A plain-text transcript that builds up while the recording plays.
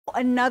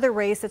Another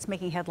race that's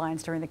making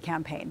headlines during the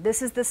campaign.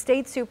 This is the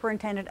State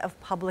Superintendent of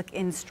Public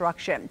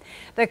Instruction.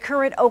 The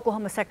current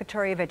Oklahoma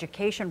Secretary of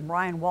Education,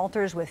 Ryan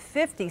Walters, with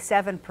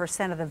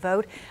 57% of the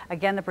vote.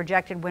 Again, the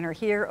projected winner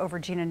here over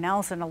Gina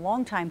Nelson, a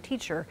longtime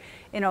teacher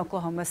in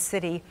Oklahoma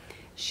City.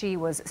 She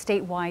was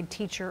statewide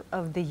Teacher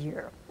of the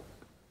Year.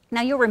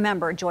 Now, you'll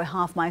remember Joy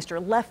Hoffmeister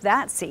left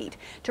that seat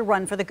to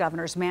run for the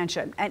governor's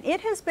mansion, and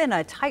it has been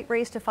a tight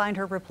race to find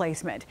her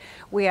replacement.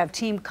 We have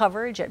team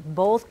coverage at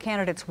both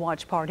candidates'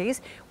 watch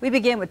parties. We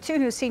begin with 2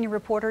 News senior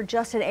reporter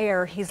Justin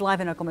Ayer. He's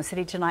live in Oklahoma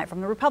City tonight from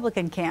the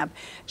Republican camp.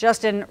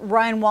 Justin,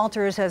 Ryan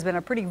Walters has been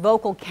a pretty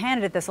vocal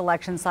candidate this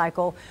election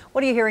cycle.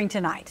 What are you hearing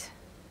tonight?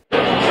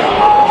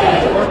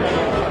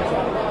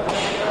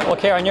 Well,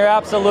 Karen, you're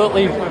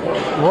absolutely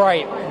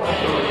right.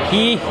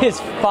 He is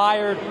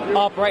fired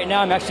up right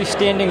now. I'm actually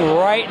standing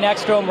right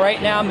next to him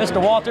right now. Mr.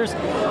 Walters,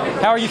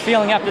 how are you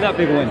feeling after that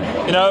big win?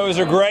 You know, it was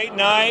a great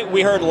night.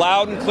 We heard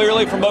loud and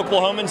clearly from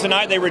Oklahomans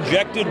tonight. They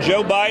rejected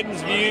Joe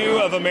Biden's view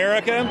of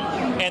America,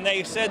 and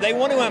they said they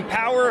want to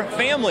empower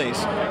families.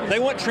 They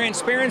want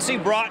transparency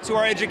brought to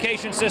our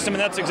education system,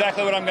 and that's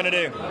exactly what I'm going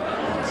to do.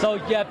 So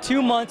you have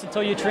 2 months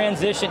until you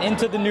transition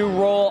into the new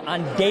role.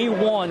 On day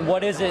one,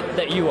 what is it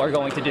that you are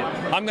going to do?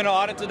 I'm going to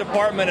audit the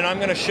department, and I'm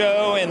going to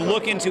show and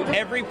look into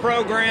every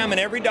program and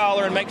every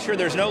dollar and make sure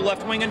there's no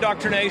left-wing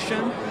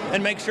indoctrination,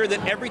 and make sure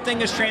that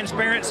everything is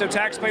transparent so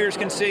taxpayers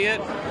can see it,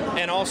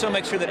 and also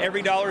make sure that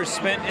every dollar is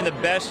spent in the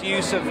best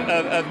use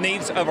of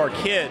needs of our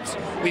kids.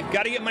 We've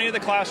got to get money to the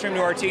classroom,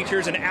 to our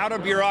teachers, and out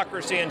of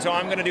bureaucracy, and so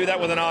I'm going to do that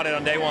with an audit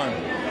on day one.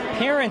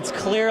 Parents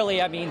clearly,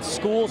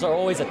 schools are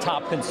always a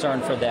top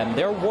concern for them.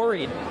 They're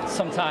worried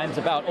sometimes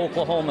about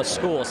Oklahoma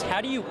schools. How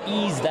do you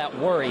ease that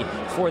worry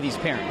for these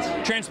parents?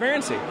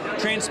 Transparency.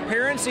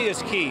 Transparency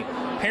is key.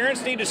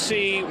 Parents need to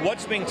see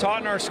what's being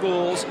taught in our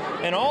schools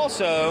and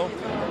also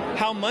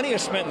how money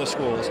is spent in the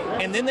schools.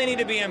 And then they need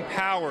to be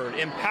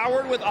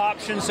empowered with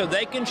options so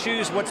they can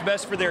choose what's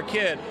best for their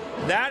kid.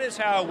 That is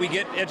how we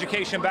get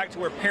education back to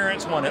where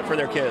parents want it for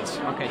their kids.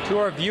 Okay, to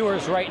our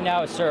viewers right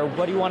now, sir,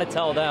 what do you want to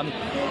tell them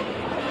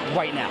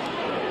right now?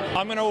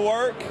 I'm going to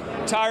work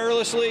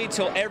tirelessly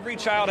till every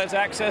child has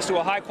access to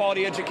a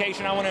high-quality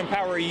education. I want to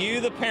empower you,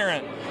 the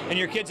parent, in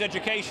your kids'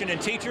 education.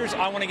 And teachers,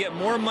 I want to get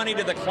more money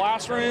to the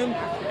classroom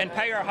and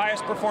pay our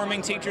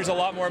highest-performing teachers a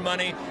lot more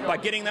money by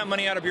getting that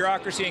money out of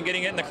bureaucracy and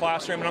getting it in the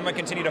classroom. And I'm going to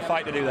continue to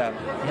fight to do that.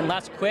 And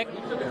last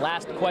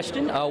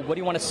question. What do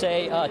you want to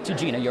say to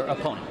Gina, your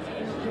opponent?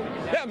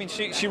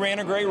 Yeah, she ran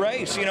a great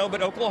race,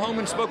 but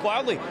Oklahomans spoke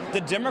loudly.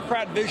 The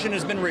Democrat vision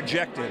has been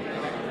rejected.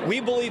 We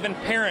believe in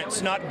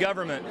parents, not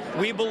government.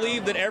 We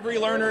believe that every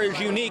learner is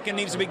unique and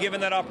needs to be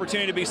given that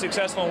opportunity to be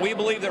successful. And we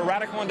believe that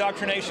radical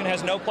indoctrination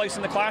has no place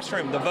in the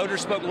classroom. The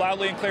voters spoke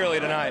loudly and clearly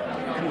tonight.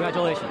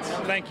 Congratulations.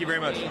 Thank you very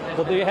much.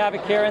 Well, there you have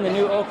it, Karen, the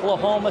new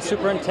Oklahoma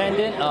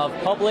Superintendent of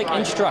Public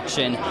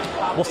Instruction.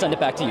 We'll send it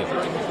back to you.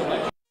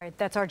 All right,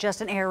 that's our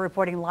Justin Ayer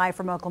reporting live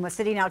from Oklahoma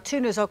City. Now, 2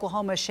 News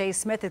Oklahoma's Shay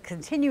Smith is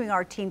continuing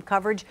our team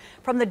coverage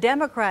from the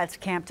Democrats'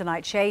 camp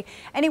tonight. Shay,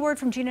 any word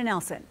from Gina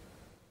Nelson?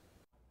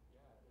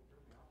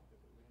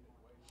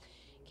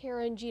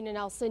 Karen, Gina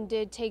Nelson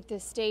did take the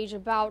stage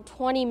about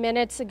 20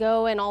 minutes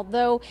ago, and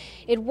although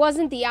it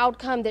wasn't the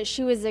outcome that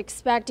she was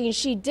expecting,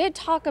 she did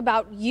talk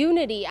about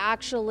unity,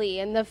 actually,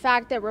 and the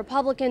fact that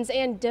Republicans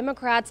and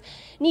Democrats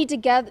need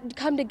to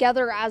come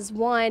together as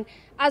one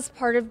as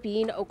part of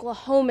being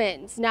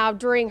Oklahomans. Now,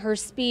 during her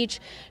speech,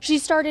 she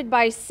started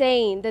by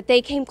saying that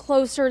they came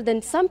closer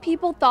than some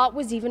people thought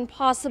was even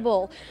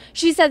possible.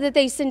 She said that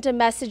they sent a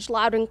message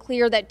loud and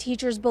clear that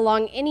teachers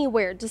belong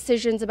anywhere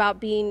decisions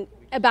about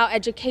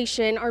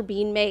education are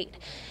being made.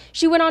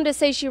 She went on to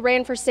say she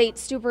ran for state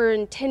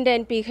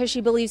superintendent because she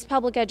believes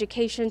public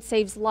education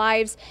saves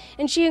lives,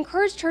 and she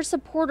encouraged her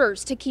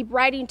supporters to keep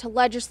writing to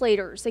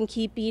legislators and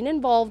keep being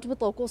involved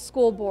with local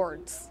school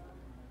boards.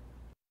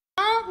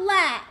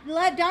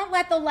 Don't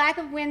let the lack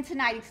of wind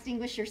tonight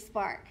extinguish your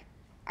spark.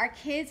 Our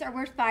kids are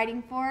worth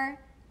fighting for,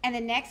 and the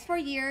next 4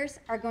 years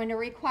are going to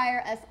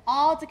require us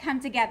all to come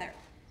together.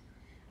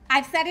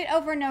 I've said it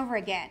over and over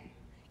again.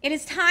 It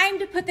is time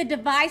to put the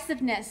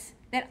divisiveness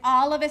that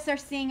all of us are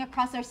seeing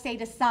across our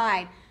state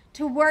aside,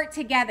 to work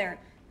together,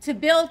 to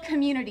build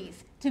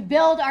communities, to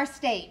build our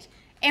state.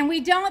 And we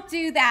don't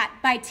do that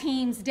by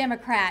teams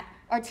Democrat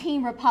or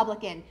team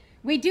Republican.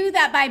 We do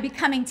that by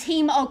becoming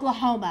Team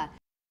Oklahoma.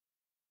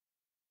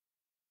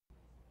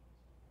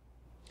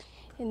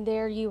 And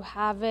there you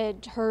have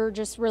it, her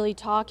just really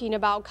talking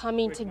about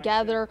coming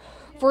together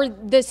for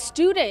the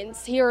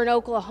students here in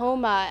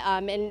Oklahoma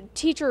and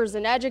teachers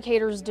and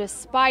educators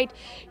despite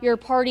your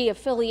party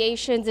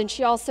affiliations. And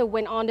she also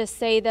went on to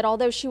say that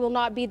although she will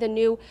not be the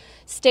new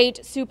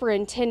state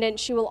superintendent,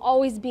 she will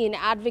always be an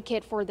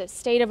advocate for the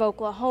state of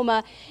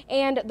Oklahoma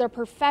and the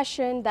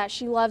profession that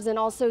she loves, and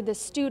also the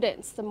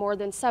students, the more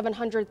than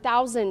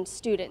 700,000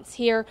 students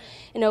here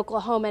in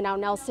Oklahoma. Now,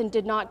 Nelson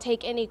did not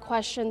take any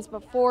questions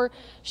before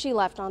she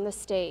left on the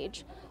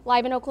stage.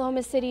 Live in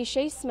Oklahoma City,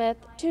 Shay Smith,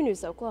 2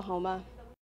 News Oklahoma.